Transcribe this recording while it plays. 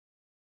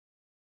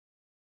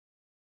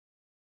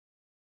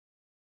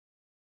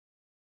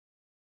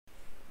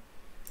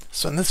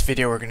So in this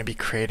video we're going to be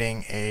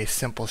creating a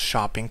simple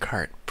shopping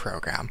cart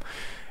program.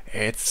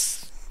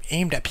 It's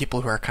aimed at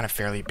people who are kind of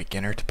fairly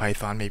beginner to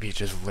Python, maybe you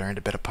just learned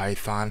a bit of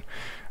Python,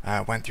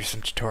 went through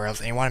some tutorials,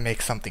 and you want to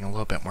make something a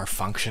little bit more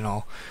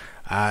functional.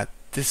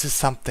 This is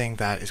something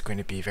that is going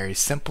to be very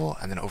simple,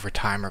 and then over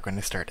time we're going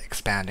to start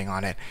expanding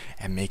on it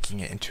and making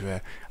it into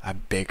a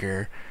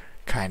bigger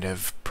kind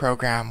of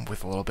program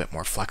with a little bit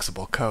more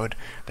flexible code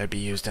that would be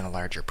used in a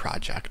larger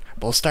project.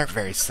 But we'll start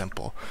very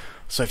simple.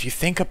 So if you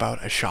think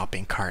about a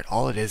shopping cart,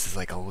 all it is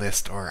like a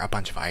list or a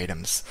bunch of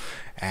items,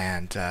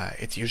 and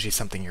it's usually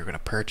something you're going to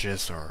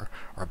purchase or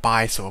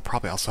buy, so we'll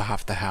probably also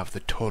have to have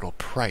the total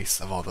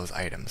price of all those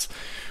items.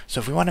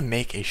 So if we want to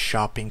make a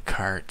shopping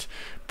cart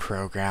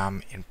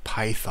program in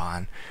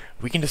Python,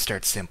 we can just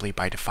start simply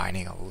by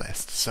defining a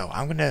list. So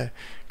I'm going to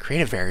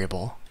create a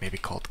variable, maybe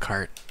called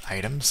cart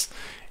items,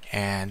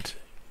 and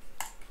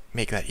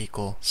make that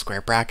equal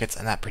square brackets,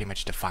 and that pretty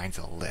much defines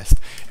a list.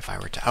 If I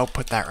were to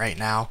output that right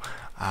now,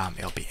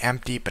 it'll be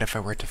empty, but if I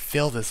were to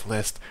fill this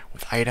list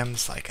with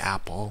items like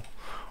apple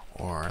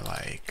or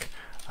like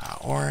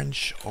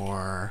orange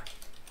or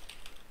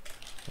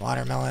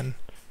watermelon,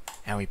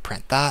 and we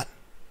print that,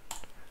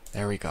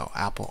 there we go,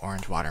 apple,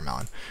 orange,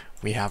 watermelon.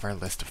 We have our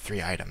list of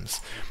 3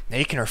 items. Now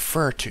you can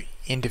refer to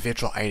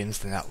individual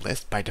items in that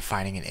list by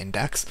defining an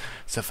index.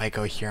 So if I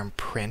go here and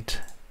print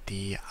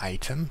the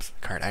items,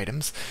 cart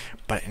items,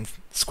 but in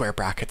square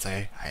brackets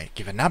I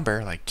give a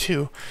number like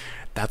 2,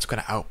 that's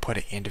going to output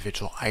an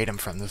individual item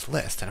from this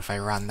list. And if I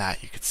run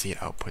that, you can see it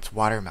outputs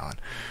watermelon.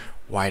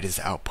 Why does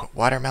it output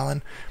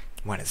watermelon?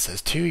 When it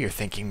says 2, you're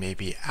thinking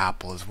maybe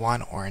apple is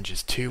 1, orange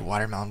is 2,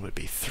 watermelon would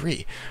be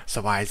 3.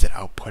 So why is it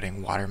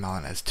outputting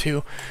watermelon as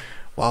 2?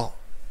 Well,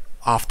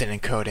 often in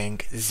coding,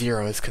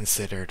 0 is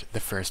considered the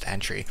first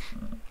entry.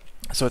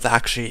 So it's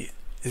actually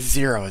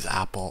 0 is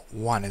apple,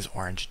 1 is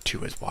orange,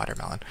 2 is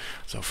watermelon.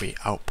 So if we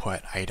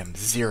output item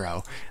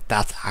 0,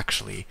 that's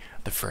actually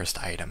the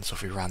first item. So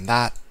if we run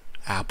that,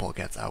 apple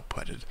gets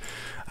outputted.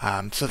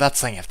 So that's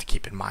something you have to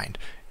keep in mind.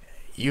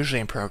 Usually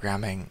in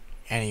programming,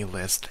 any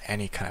list,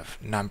 any kind of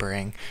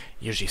numbering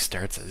usually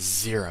starts as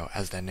 0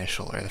 as the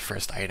initial or the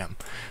first item.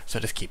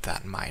 So just keep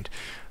that in mind.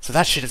 So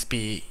that should just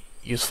be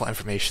useful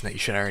information that you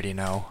should already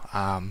know,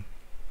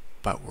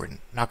 but we're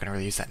not going to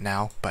really use that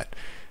now, but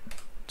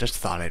just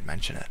thought I'd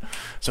mention it.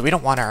 So we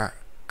don't want our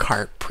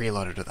cart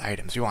preloaded with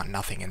items. We want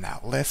nothing in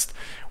that list.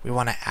 We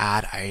want to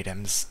add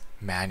items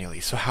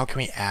manually. So how can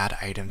we add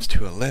items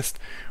to a list?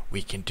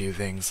 We can do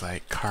things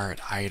like cart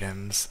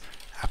items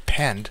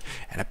append,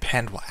 and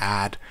append will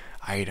add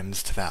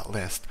items to that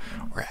list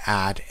or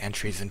add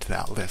entries into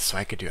that list. So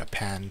I could do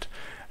append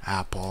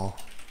apple,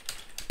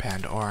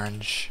 append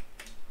orange,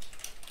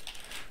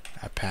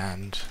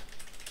 append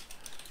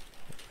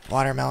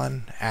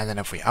watermelon, and then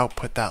if we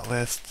output that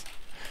list,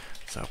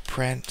 so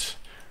print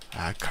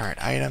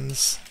cart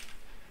items,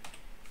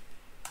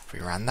 if we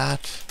run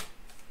that,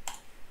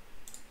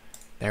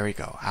 there we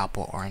go,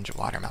 apple, orange,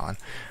 watermelon.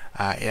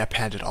 It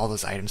appended all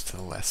those items to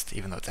the list.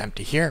 Even though it's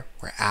empty here,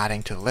 we're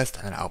adding to the list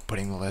and then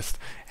outputting the list,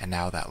 and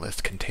now that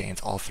list contains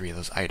all 3 of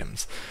those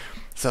items.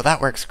 So that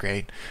works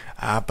great,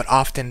 but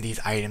often these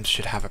items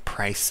should have a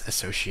price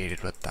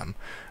associated with them.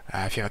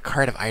 If you have a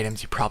cart of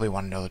items, you probably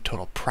want to know the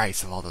total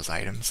price of all those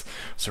items.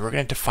 So we're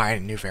going to define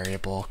a new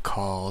variable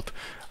called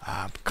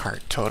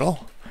cart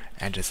total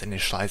and just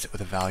initialize it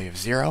with a value of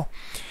 0,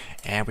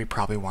 and we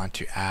probably want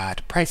to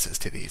add prices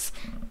to these.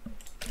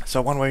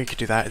 So one way we could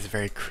do that is a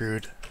very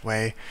crude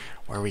way,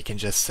 where we can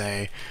just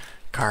say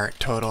cart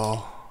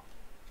total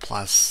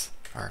plus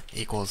or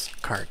equals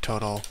cart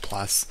total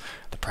plus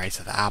the price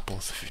of the apple,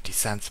 so 50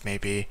 cents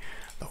maybe,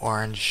 the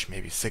orange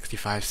maybe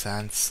 65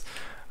 cents,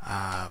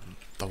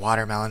 the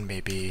watermelon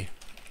maybe,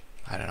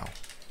 I don't know,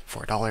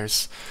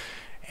 $4,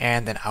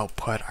 and then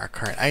output our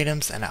cart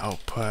items and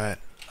output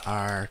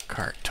our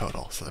cart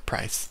total, so the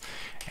price.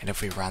 And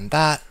if we run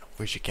that,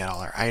 we should get all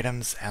our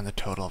items and the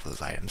total of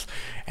those items,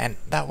 and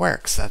that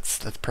works. That's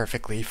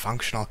perfectly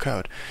functional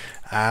code.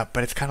 But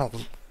it's kind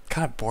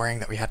of boring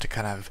that we had to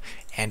kind of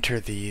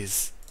enter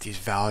these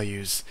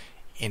values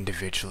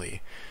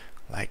individually.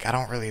 Like, I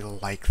don't really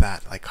like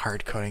that, like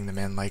hard coding them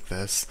in like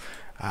this.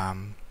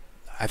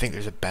 I think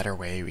there's a better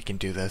way we can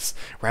do this.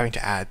 We're having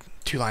to add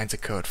 2 lines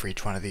of code for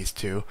each one of these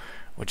 2,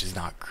 which is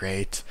not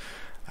great.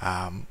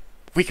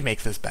 We can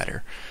make this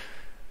better.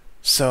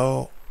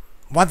 So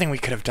one thing we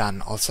could have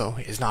done also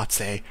is not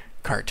say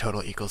cart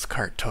total equals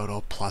cart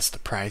total plus the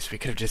price. We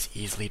could have just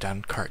easily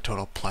done cart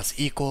total plus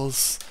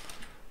equals,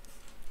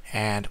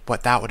 and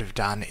what that would have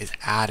done is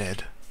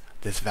added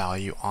this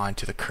value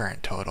onto the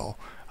current total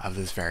of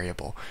this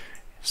variable.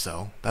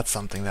 So that's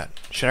something that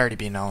should already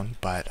be known,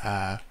 but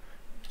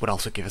would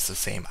also give us the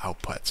same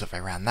output. So if I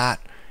ran that,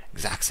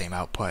 exact same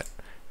output,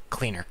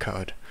 cleaner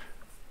code,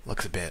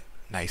 looks a bit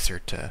nicer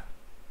to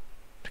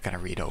kind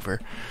of read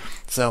over.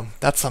 So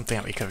that's something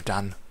that we could have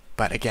done.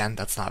 But again,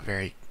 that's not a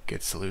very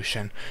good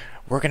solution.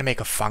 We're going to make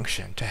a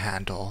function to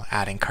handle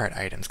adding cart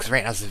items, because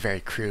right now this is very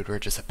crude. We're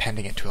just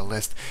appending it to a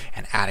list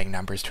and adding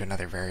numbers to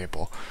another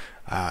variable.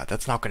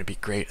 That's not going to be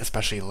great,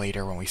 especially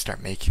later when we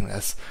start making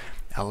this.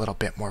 a little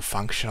bit more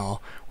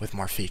functional with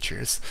more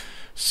features.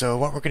 So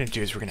what we're going to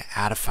do is we're going to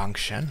add a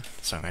function.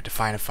 So I'm going to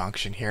define a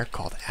function here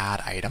called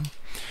add item,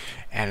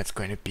 and it's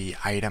going to be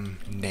item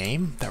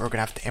name that we're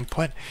going to have to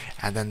input,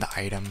 and then the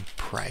item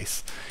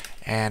price.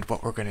 And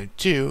what we're going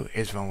to do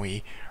is when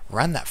we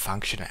run that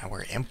function and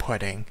we're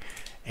inputting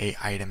a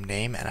item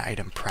name and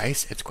item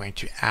price, it's going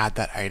to add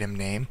that item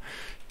name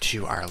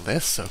to our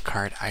list. So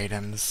cart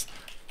items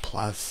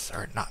plus,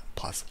 or not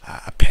plus,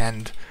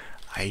 append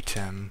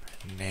item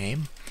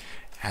name,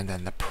 and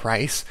then the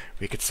price,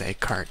 we could say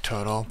cart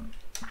total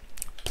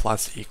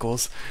plus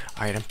equals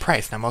item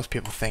price. Now most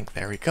people think,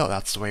 there we go,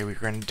 that's the way we're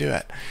going to do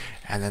it,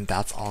 and then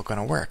that's all going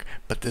to work.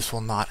 But this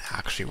will not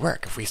actually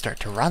work. If we start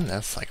to run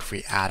this, like if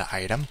we add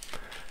item,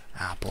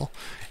 apple,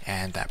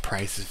 and that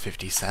price is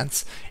 50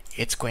 cents,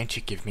 it's going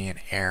to give me an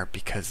error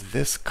because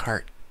this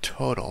cart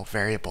total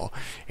variable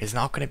is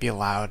not going to be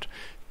allowed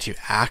to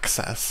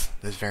access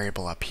this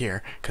variable up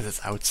here because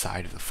it's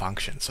outside of the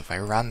function. So if I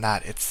run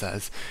that, it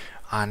says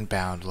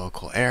unbound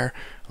local error,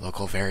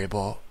 local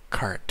variable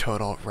cart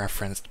total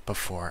referenced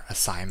before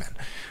assignment.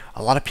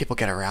 A lot of people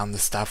get around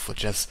this stuff with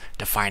just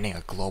defining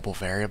a global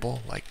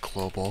variable like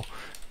global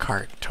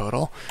cart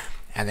total.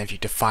 And if you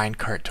define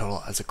cart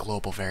total as a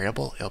global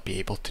variable, it'll be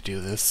able to do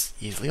this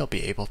easily. It'll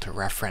be able to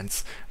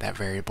reference that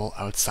variable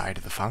outside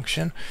of the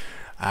function.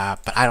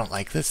 But I don't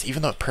like this,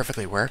 even though it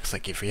perfectly works.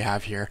 Like if we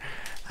have here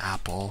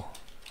apple,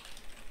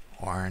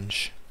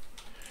 orange,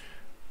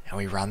 and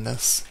we run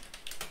this,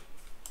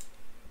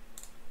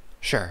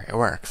 sure, it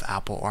works.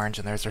 Apple, orange,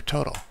 and there's our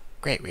total.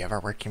 Great, we have our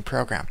working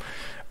program.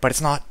 But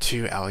it's not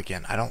too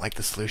elegant. I don't like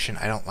the solution.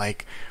 I don't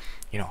like,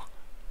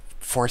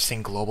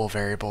 forcing global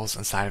variables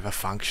inside of a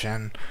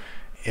function.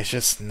 It's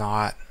just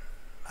not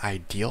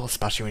ideal,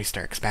 especially when you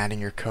start expanding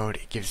your code.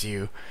 It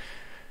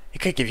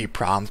could give you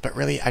problems, but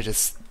really I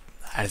just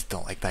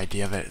don't like the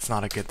idea of it. It's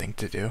not a good thing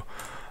to do.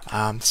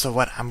 So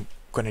what I'm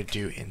going to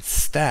do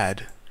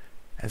instead,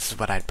 and this is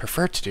what I'd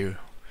prefer to do,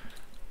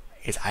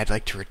 is I'd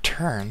like to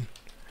return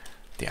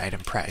the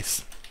item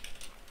price.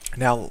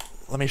 Now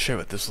let me show you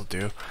what this will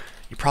do.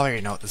 You probably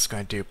already know what this is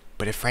going to do,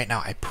 but if right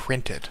now I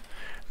printed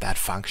that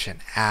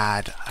function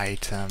add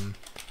item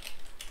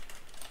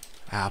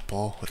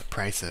apple with a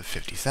price of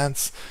 50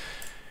 cents,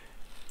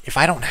 if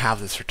I don't have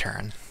this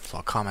return, so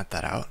I'll comment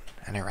that out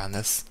and I run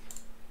this,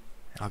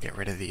 and I'll get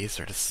rid of these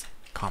or just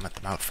comment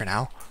them out for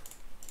now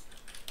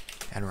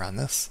and run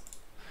this,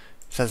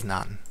 it says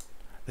none.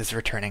 This is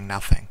returning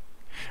nothing.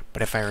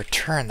 But if I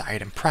return the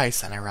item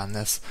price and I run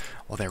this,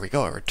 well, there we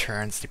go, it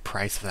returns the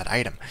price of that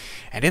item.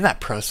 And in that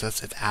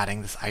process, it's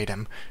adding this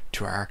item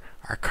to our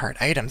cart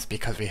items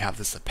because we have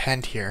this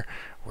append here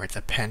where it's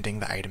appending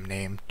the item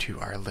name to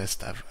our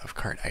list of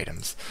cart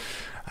items.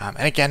 And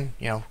again,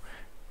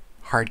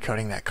 hard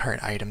coding that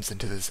cart items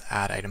into this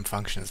add item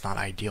function is not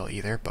ideal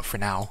either, but for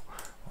now,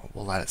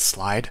 we'll let it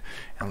slide,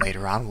 and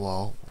later on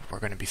we're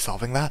going to be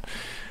solving that.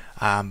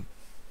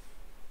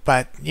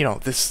 But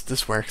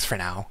this works for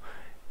now.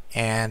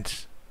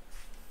 And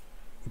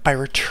by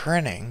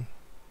returning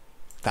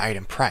the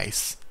item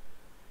price,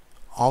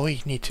 all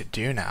we need to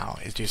do now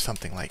is do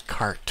something like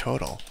cart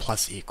total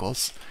plus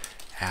equals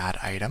add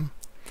item,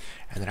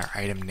 and then our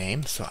item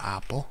name, so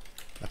apple,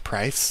 the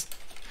price.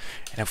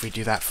 And if we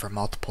do that for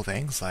multiple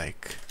things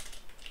like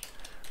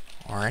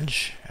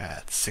orange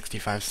at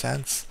 65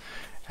 cents,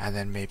 and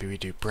then maybe we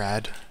do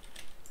bread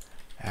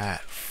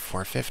at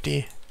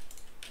 4.50,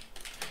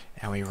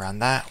 and we run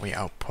that, we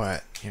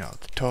output the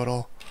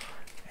total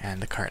and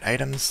the cart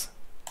items,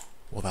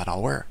 well, that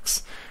all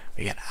works.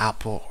 We get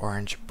apple,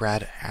 orange,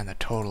 bread, and the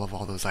total of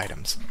all those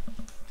items.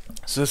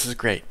 So this is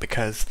great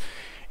because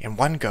in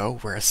one go,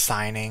 we're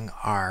assigning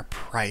our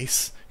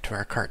price to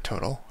our cart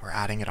total. We're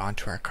adding it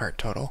onto our cart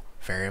total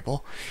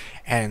variable.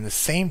 And in the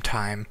same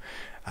time,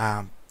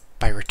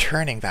 by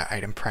returning that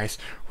item price,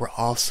 we're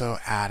also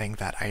adding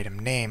that item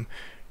name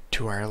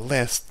to our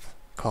list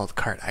called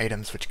cart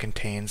items, which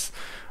contains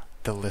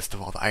the list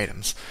of all the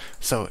items.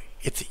 So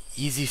it's an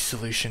easy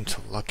solution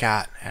to look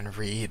at and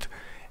read,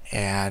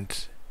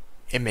 and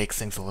it makes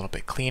things a little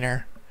bit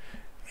cleaner,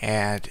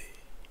 and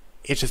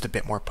it's just a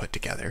bit more put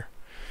together.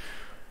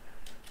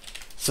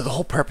 So the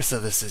whole purpose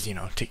of this is,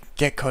 to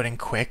get coding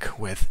quick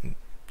with,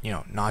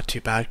 not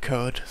too bad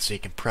code, so you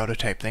can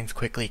prototype things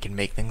quickly, you can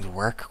make things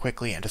work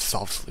quickly, and to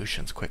solve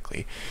solutions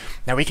quickly.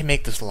 Now we can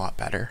make this a lot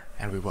better,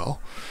 and we will.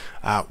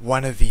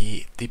 One of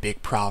the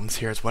big problems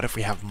here is, what if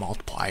we have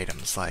multiple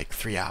items, like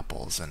 3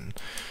 apples and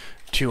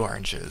 2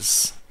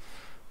 oranges,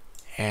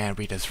 and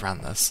we just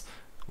run this?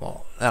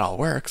 Well, that all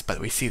works, but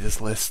we see this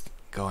list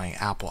going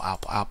apple,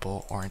 apple,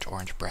 apple, orange,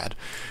 orange, bread.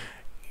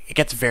 It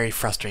gets very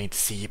frustrating to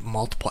see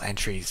multiple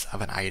entries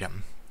of an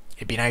item.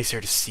 It'd be nicer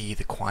to see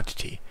the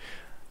quantity,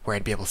 where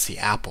I'd be able to see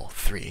apple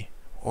 3,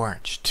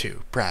 orange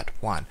 2, bread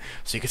 1.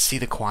 So you could see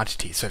the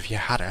quantity. So if you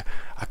had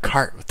a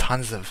cart with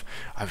tons of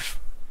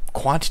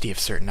quantity of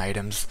certain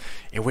items,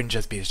 it wouldn't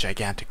just be this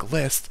gigantic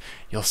list.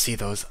 You'll see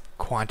those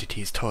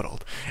quantities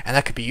totaled. And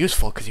that could be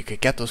useful because you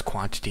could get those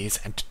quantities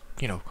and,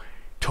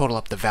 total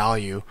up the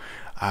value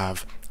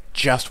of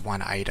just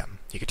one item.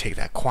 You could take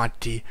that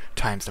quantity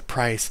times the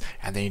price,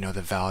 and then you know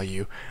the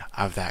value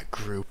of that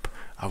group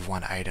of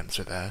one items,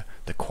 or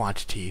the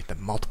quantity, the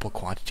multiple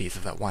quantities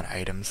of that one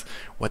items,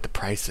 what the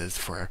price is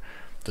for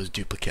those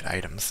duplicate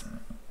items.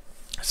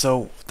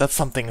 So that's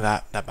something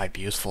that might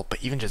be useful,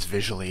 but even just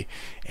visually,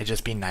 it'd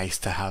just be nice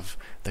to have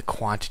the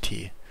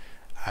quantity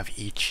of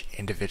each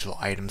individual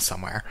item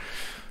somewhere.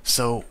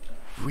 So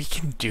we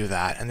can do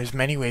that, and there's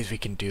many ways we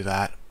can do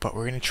that, but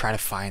we're going to try to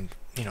find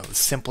the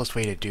simplest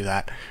way to do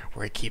that,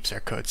 where it keeps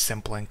our code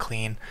simple and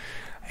clean.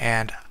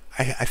 And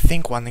I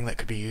think one thing that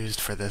could be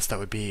used for this that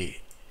would be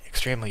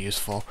extremely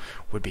useful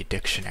would be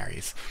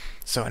dictionaries.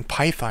 So in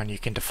Python you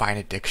can define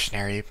a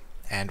dictionary,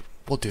 and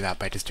we'll do that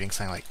by just doing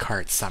something like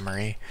cart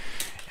summary,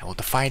 and we'll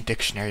define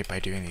dictionary by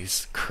doing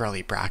these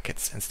curly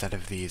brackets instead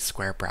of these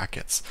square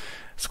brackets.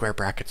 Square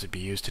brackets would be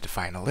used to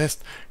define a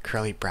list,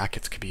 curly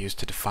brackets could be used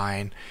to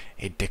define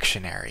a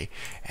dictionary.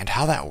 And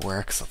how that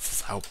works, let's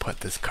just output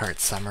this cart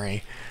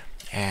summary,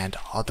 and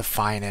I'll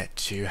define it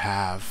to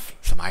have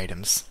some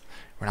items.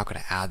 We're not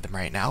going to add them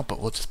right now, but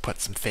we'll just put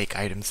some fake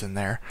items in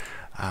there,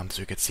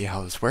 so we could see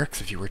how this works.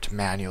 If you were to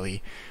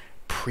manually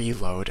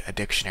preload a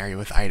dictionary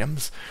with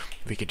items,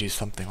 we could do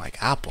something like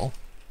apple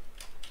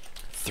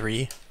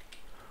 3,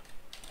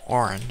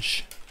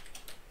 orange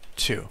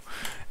 2.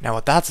 Now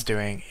what that's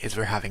doing is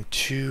we're having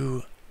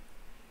two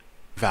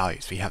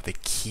values. We have the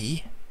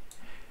key,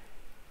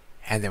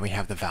 and then we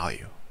have the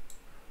value.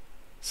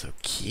 So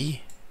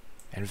key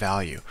and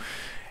value,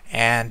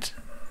 and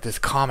this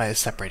comma is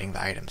separating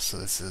the items. So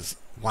this is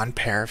one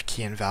pair of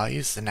key and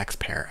values, the next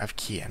pair of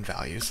key and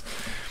values.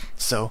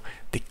 So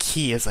the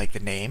key is like the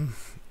name,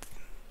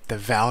 the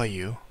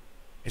value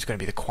is going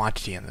to be the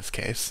quantity in this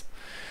case,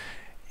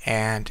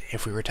 and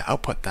if we were to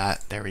output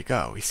that, there we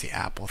go, we see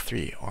apple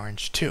 3,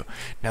 orange 2.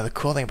 Now the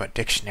cool thing about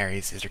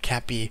dictionaries is there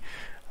can't be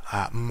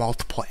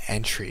multiple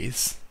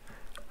entries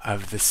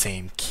of the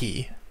same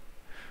key.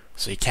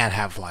 So you can't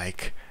have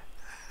like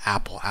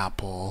apple,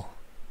 apple,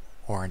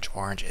 orange,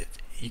 orange.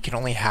 You can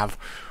only have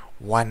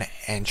one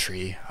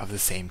entry of the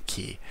same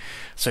key.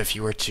 So if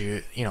you were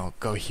to,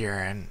 go here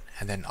and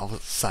then all of a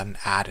sudden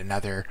add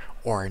another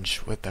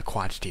orange with the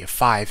quantity of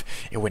 5,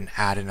 it wouldn't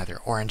add another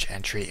orange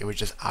entry. It would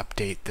just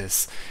update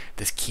this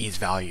key's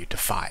value to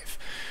 5.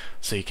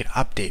 So you can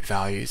update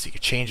values, you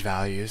can change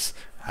values,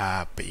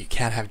 but you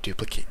can't have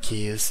duplicate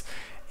keys.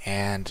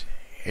 And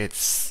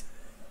it's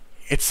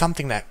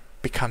something that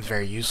becomes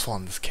very useful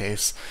in this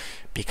case,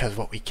 because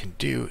what we can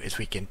do is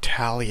we can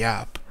tally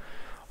up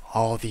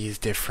all these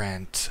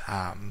different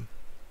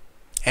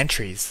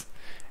entries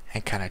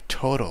and kind of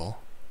total,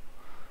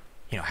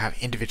 have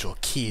individual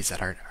keys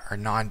that are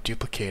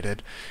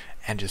non-duplicated,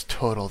 and just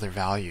total their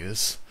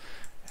values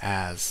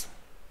as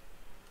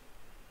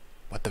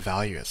what the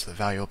value is. So the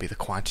value will be the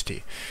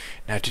quantity.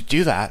 Now to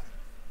do that,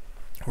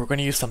 we're going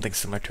to use something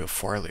similar to a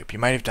for loop. You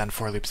might have done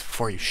for loops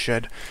before. You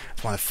should.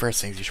 It's one of the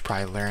first things you should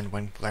probably learn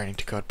when learning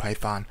to code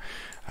Python.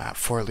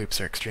 For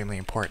loops are extremely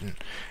important,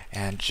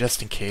 and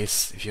just in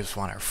case, if you just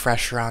want a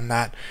refresher on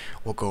that,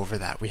 we'll go over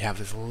that. We have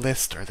this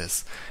list, or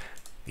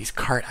these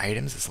cart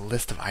items, this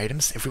list of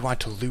items. If we want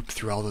to loop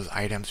through all those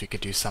items, we could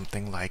do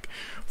something like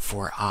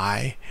for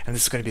I, and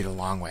this is going to be the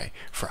long way,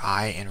 for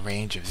I in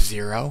range of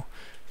 0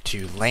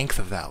 to length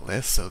of that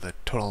list, so the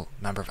total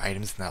number of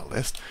items in that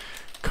list,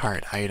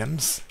 cart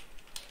items,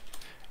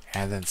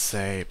 and then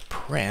say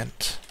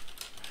print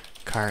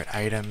cart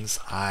items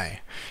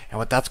I. And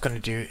what that's going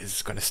to do is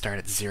it's going to start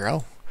at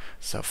 0.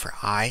 So for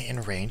I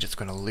in range, it's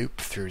going to loop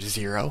through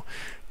 0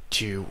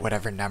 to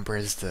whatever number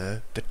is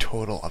the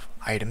total of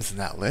items in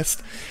that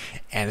list,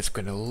 and it's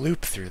going to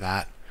loop through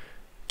that,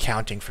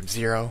 counting from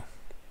 0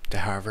 to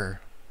however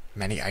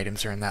many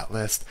items are in that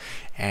list,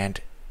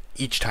 and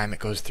each time it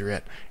goes through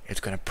it, it's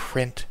going to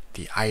print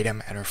the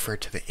item and refer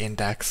to the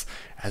index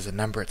as the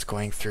number it's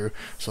going through.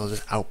 So it'll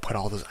just output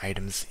all those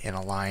items in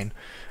a line,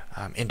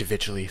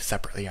 individually,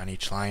 separately on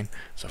each line.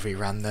 So if we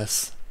run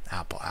this,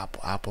 apple,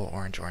 apple, apple,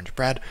 orange, orange,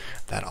 bread,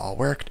 that all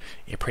worked.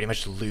 It pretty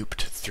much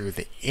looped through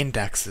the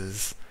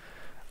indexes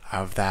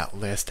of that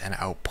list and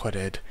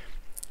outputted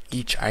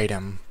each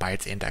item by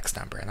its index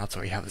number. And that's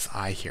why we have this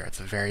I here. It's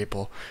a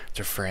variable. It's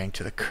referring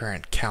to the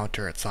current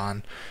counter it's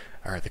on,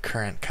 or the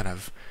current kind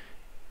of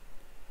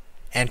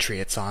entry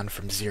it's on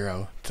from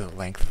 0 to the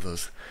length of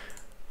those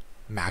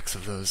max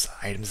of those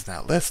items in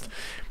that list.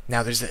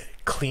 Now there's a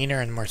cleaner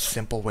and more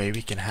simple way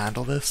we can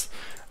handle this.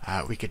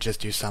 We could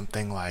just do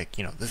something like,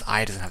 this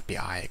I doesn't have to be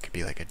I. It could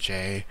be like a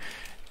J,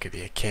 it could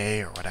be a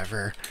K, or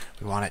whatever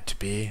we want it to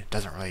be. It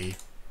doesn't really,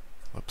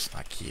 whoops,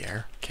 not key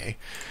error, K.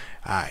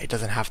 It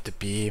doesn't have to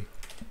be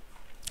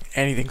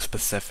anything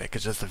specific.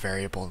 It's just a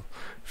variable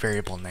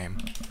name.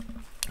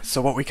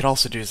 So what we could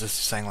also do is just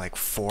saying like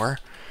for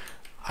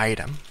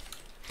item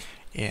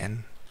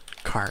in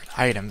cart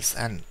items,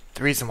 and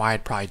the reason why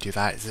I'd probably do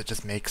that is it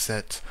just makes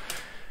it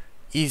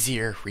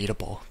easier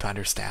readable to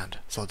understand.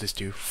 So I'll just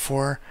do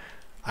for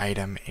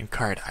item in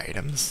cart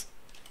items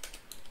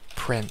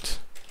print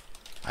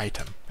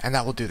item, and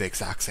that will do the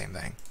exact same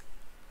thing.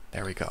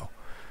 There we go.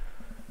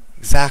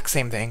 Exact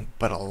same thing,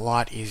 but a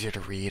lot easier to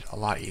read, a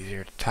lot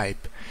easier to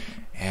type,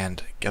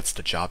 and gets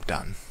the job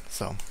done.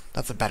 So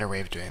that's a better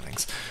way of doing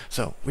things.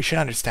 So we should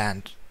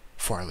understand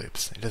for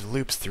loops. It just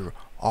loops through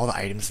all the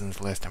items in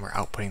this list and we're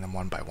outputting them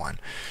one by one.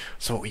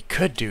 So what we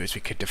could do is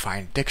we could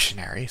define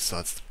dictionary. So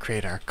let's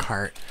create our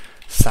cart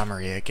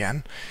summary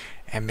again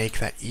and make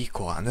that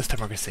equal. And this time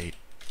we're going to say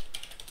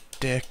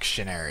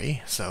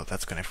dictionary. So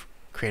that's going to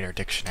create our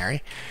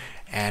dictionary.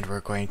 And we're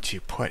going to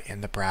put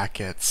in the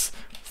brackets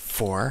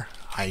for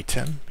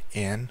item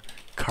in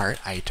cart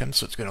item.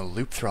 So it's going to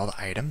loop through all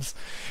the items.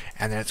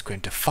 And then it's going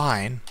to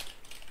define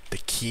the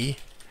key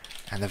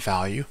and the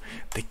value.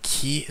 The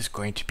key is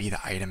going to be the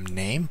item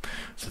name,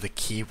 so the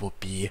key will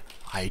be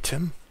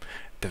item.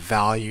 The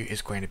value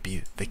is going to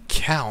be the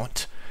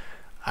count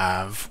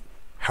of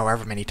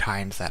however many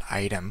times that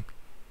item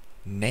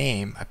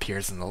name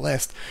appears in the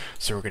list.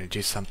 So we're going to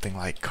do something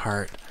like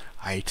cart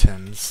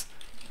items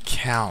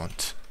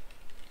count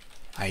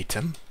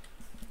item.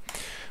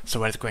 So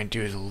what it's going to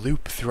do is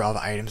loop through all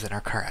the items in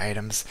our cart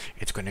items.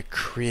 It's going to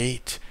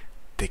create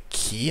the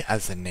key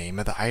as the name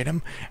of the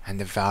item, and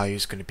the value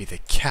is going to be the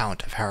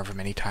count of however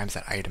many times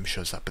that item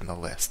shows up in the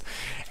list.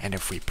 And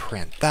if we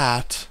print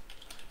that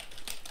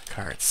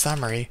cart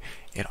summary,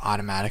 it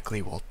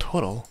automatically will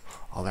total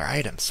all our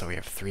items. So we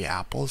have 3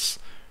 apples,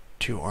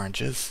 2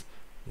 oranges,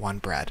 1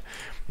 bread.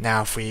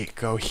 Now if we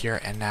go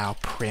here and now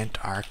print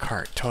our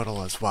cart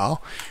total as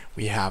well,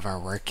 we have our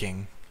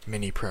working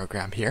mini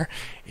program here.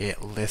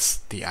 It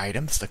lists the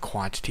items, the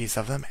quantities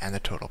of them, and the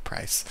total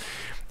price.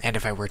 And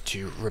if I were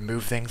to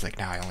remove things, like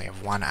now I only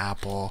have 1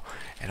 apple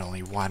and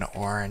only 1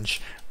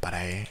 orange, but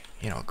I,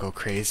 go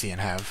crazy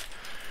and have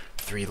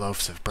 3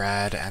 loaves of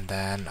bread, and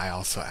then I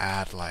also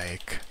add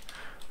like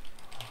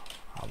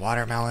a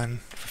watermelon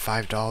for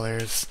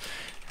 $5,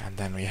 and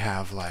then we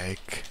have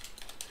like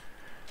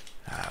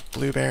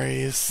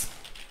blueberries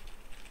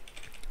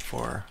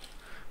for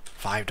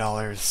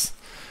 $5.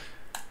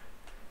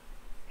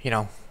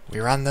 We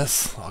run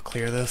this, I'll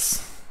clear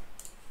this,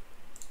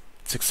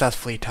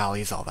 successfully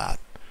tallies all that.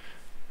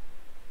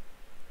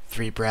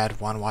 3 bread,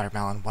 1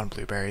 watermelon, 1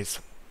 blueberries,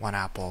 1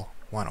 apple,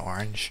 1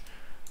 orange.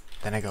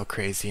 Then I go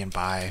crazy and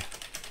buy a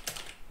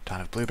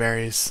ton of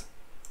blueberries.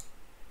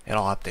 It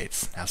all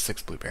updates, now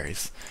 6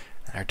 blueberries.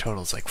 And our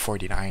total is like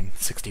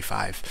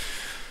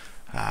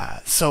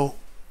 $49.65. So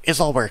it's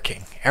all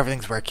working.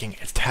 Everything's working.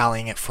 It's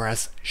tallying it for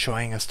us,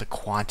 showing us the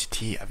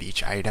quantity of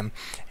each item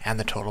and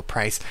the total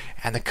price.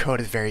 And the code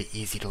is very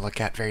easy to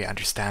look at, very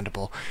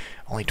understandable.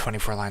 Only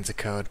 24 lines of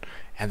code.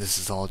 And this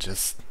is all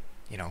just,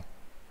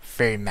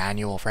 very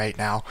manual right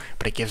now,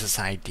 but it gives us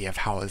an idea of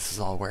how this is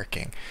all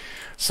working.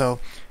 So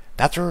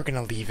that's where we're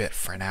going to leave it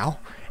for now.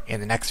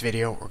 In the next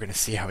video, we're going to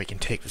see how we can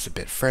take this a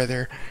bit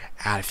further,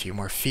 add a few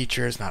more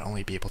features, not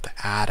only be able to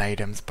add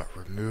items, but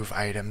remove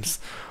items.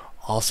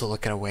 Also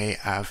look at a way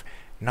of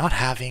not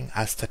having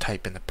us to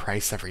type in the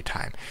price every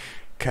time,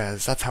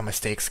 because that's how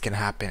mistakes can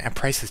happen, and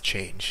prices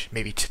change.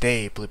 Maybe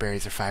today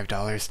blueberries are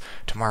 $5,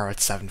 tomorrow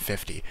it's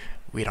 $7.50.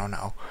 We don't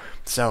know.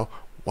 So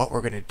what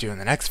we're going to do in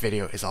the next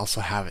video is also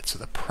have it so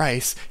the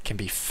price can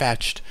be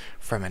fetched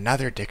from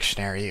another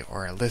dictionary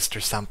or a list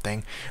or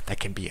something that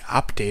can be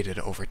updated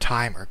over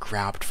time, or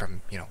grabbed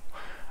from,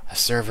 a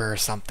server or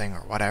something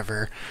or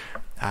whatever.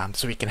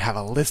 So we can have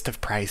a list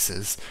of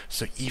prices,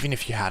 so even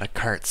if you had a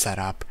cart set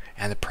up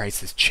and the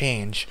prices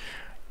change,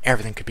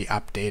 everything could be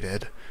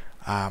updated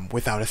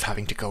without us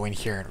having to go in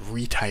here and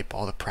retype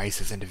all the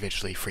prices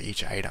individually for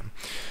each item.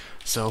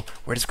 So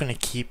we're just going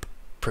to keep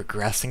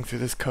progressing through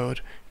this code,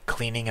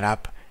 cleaning it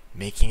up,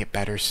 making it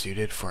better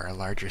suited for a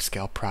larger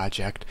scale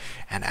project,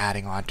 and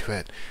adding on to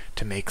it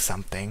to make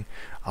something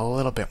a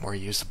little bit more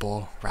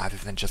usable rather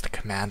than just a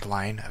command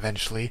line.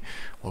 Eventually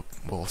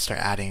we'll start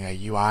adding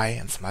a UI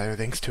and some other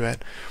things to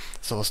it,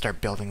 so we'll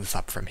start building this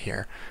up from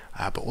here.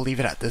 But we'll leave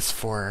it at this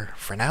for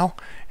now,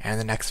 and in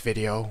the next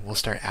video we'll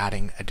start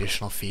adding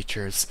additional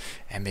features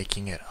and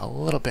making it a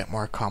little bit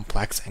more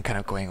complex, and kind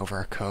of going over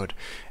our code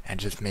and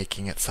just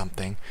making it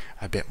something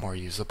a bit more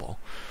usable.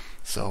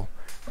 So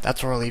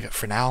that's where we'll leave it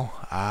for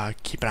now.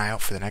 Keep an eye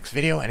out for the next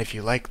video, and if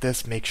you like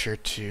this, make sure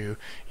to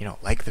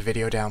like the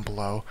video down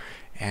below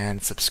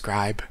and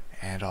subscribe,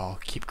 and I'll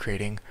keep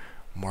creating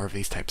more of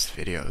these types of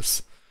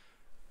videos.